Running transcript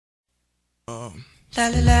I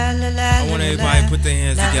want everybody to put their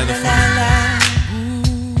hands together for me.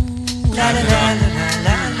 Clap it up.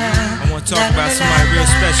 I want to talk about somebody real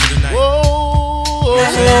special tonight.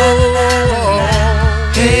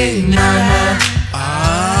 Hey mama,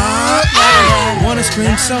 I wanna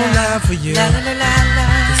scream so loud for you,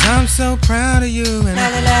 'cause I'm so proud of you, and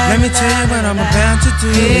let me tell you what I'm about to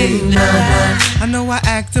do. Hey mama, I know I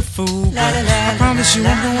act a fool, but I promise you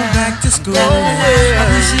I'm going back to school. I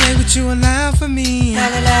appreciate what you allow for me,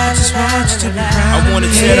 I just want you to be proud. I wanna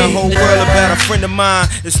tell the whole world about a friend of mine,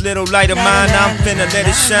 this little light of mine. I'm finna let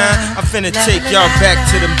it shine. I'm finna take y'all back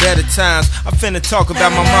to them better times. I'm finna talk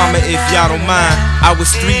about my mama if y'all don't mind. I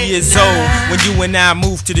was 3 years old when you and I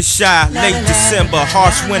moved to the Shy. Late December,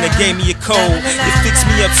 harsh winter gave me a cold. You fixed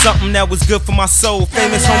me up something that was good for my soul.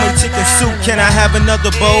 Famous homemade chicken soup, can I have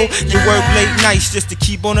another bowl? You work late nights just to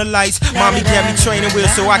keep on the lights. Mommy got me training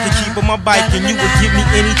wheels so I can keep on my bike, and you would give me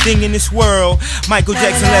anything in this world. Michael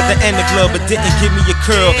Jackson leather and the glove, but didn't give me a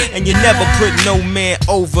curl. And you never put no man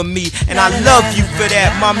over me, and I love you for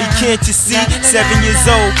that, mommy, can't you see? 7 years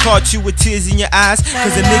old, caught you with tears in your eyes,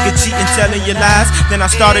 'cause a nigga cheating, telling you lies. Then I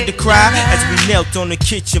started to cry as we knelt on the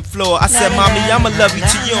kitchen floor. I said, mommy, I'ma love you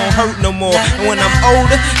till you don't hurt no more, and when I'm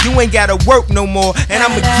older, you ain't gotta work no more, and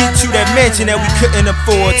I'ma get you that mansion that we couldn't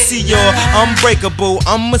afford. See, you're unbreakable,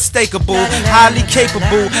 unmistakable, highly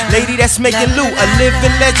capable lady that's making loot, a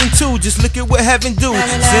living legend too. Just look at what heaven do,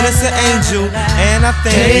 send us an angel, and I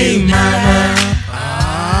thank you. Hey mama,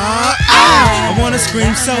 I wanna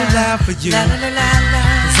scream so loud for you,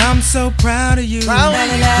 'cause I'm so proud of you.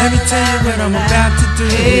 Let me tell you what I'm about to do.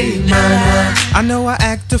 Hey mama, I know I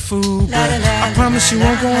act a fool, but I promise you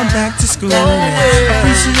I'm going back to school. I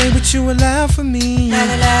appreciate what you allow for me,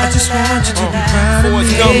 I just want you to be proud of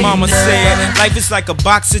me. Young mama said, life is like a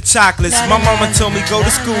box of chocolates. My mama told me go to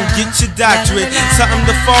school, get your doctorate, something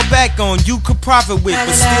to fall back on, you could profit with,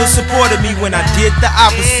 but still supported me when I did the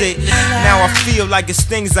opposite. Now I feel like it's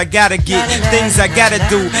things I gotta get, things I gotta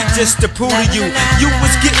do, just to prove to you, you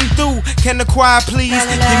was getting through. Can the choir please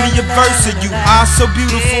give me a verse of you are so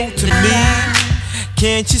beautiful to me?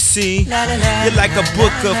 Can't you see? You're like a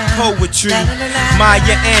book of poetry.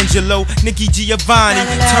 Maya Angelou, Nikki Giovanni.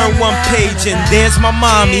 Turn one page and there's my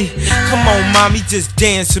mommy. Come on, mommy, just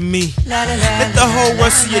dance with me. Let the whole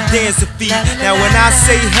world see your dancing feet. Now when I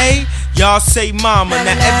say hey, y'all say mama.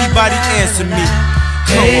 Now everybody answer me.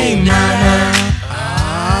 Hey mama,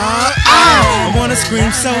 I wanna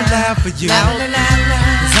scream so loud for you,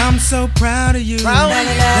 'cause I'm so proud of you.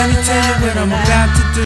 Let me tell you what I'm about to do.